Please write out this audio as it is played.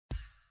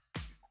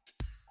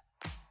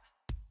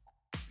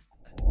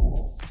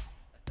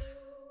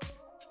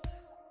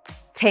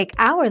Take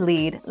our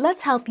lead,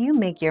 let's help you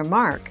make your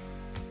mark.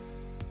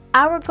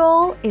 Our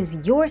goal is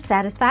your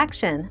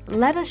satisfaction.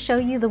 Let us show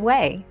you the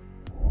way.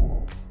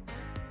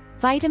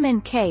 Vitamin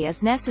K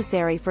is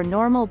necessary for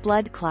normal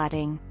blood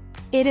clotting.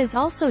 It is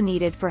also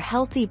needed for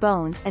healthy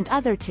bones and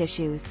other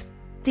tissues.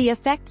 The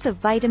effects of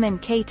vitamin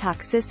K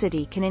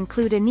toxicity can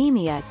include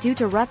anemia due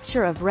to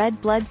rupture of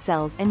red blood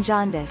cells and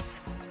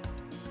jaundice.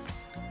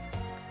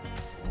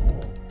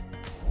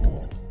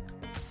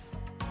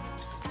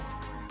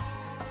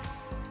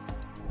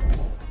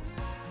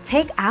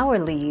 Take our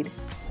lead.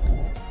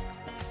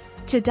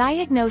 To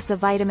diagnose a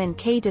vitamin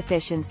K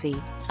deficiency,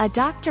 a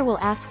doctor will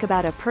ask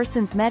about a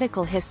person's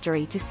medical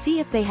history to see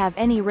if they have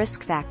any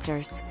risk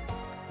factors.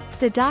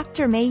 The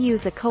doctor may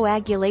use a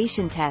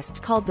coagulation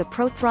test called the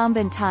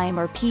prothrombin time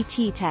or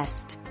PT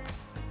test.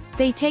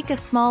 They take a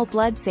small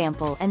blood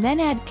sample and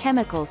then add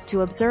chemicals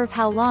to observe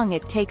how long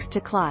it takes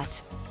to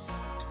clot.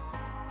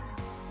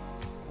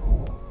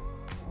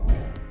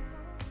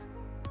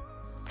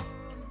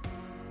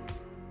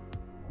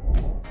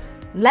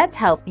 Let's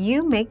help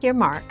you make your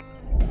mark.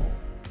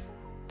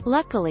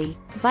 Luckily,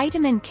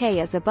 vitamin K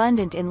is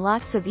abundant in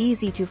lots of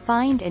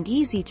easy-to-find and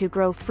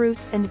easy-to-grow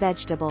fruits and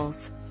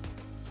vegetables.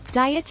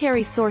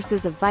 Dietary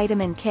sources of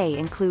vitamin K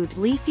include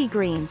leafy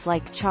greens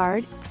like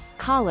chard,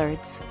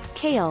 collards,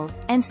 kale,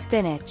 and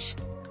spinach.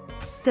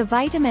 The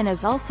vitamin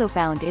is also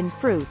found in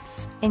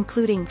fruits,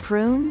 including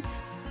prunes,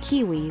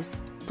 kiwis,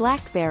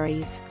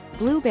 blackberries,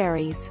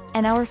 blueberries,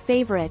 and our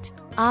favorite,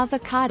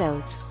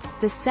 avocados,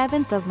 the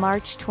 7th of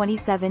March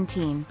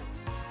 2017.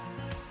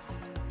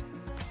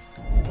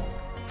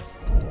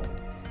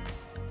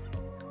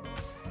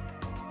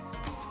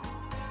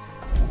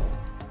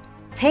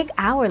 Take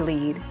our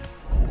lead.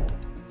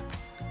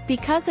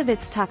 Because of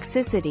its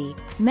toxicity,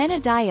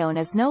 menadione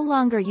is no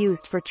longer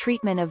used for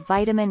treatment of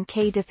vitamin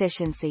K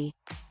deficiency.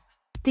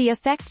 The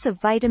effects of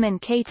vitamin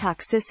K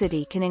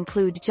toxicity can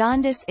include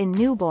jaundice in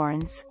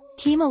newborns,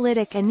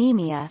 hemolytic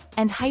anemia,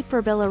 and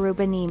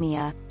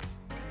hyperbilirubinemia.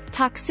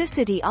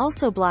 Toxicity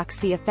also blocks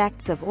the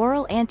effects of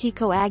oral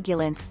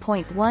anticoagulants.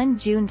 1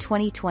 June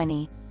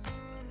 2020.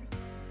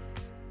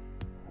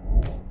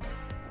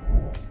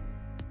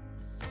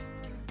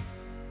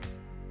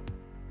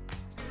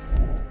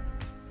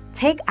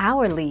 Take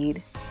our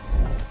lead.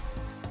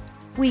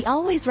 We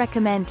always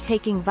recommend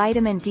taking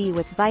vitamin D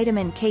with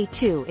vitamin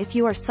K2 if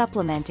you are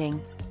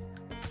supplementing.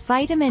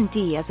 Vitamin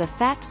D is a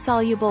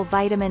fat-soluble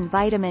vitamin.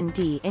 Vitamin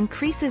D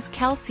increases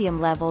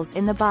calcium levels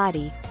in the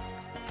body.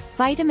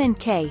 Vitamin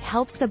K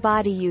helps the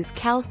body use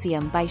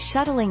calcium by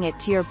shuttling it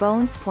to your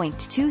bones.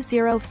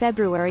 20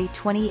 February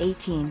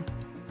 2018.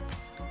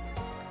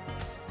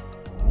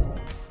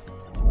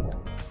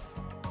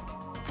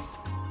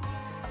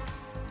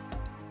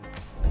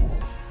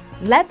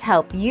 Let's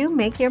help you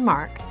make your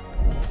mark.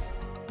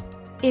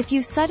 If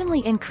you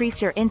suddenly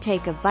increase your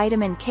intake of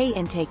vitamin K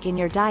intake in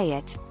your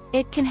diet,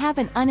 it can have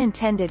an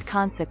unintended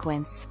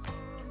consequence.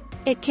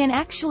 It can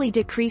actually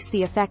decrease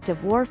the effect of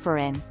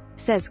warfarin,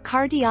 says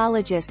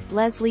cardiologist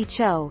Leslie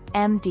Cho,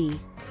 MD.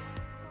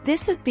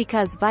 This is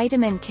because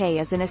vitamin K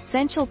is an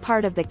essential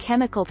part of the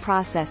chemical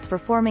process for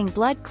forming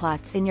blood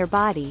clots in your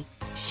body,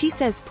 she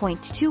says.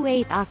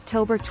 28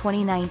 October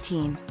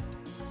 2019.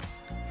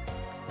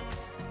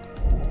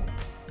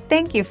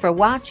 Thank you for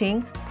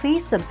watching.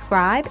 Please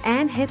subscribe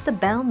and hit the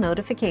bell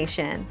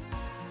notification.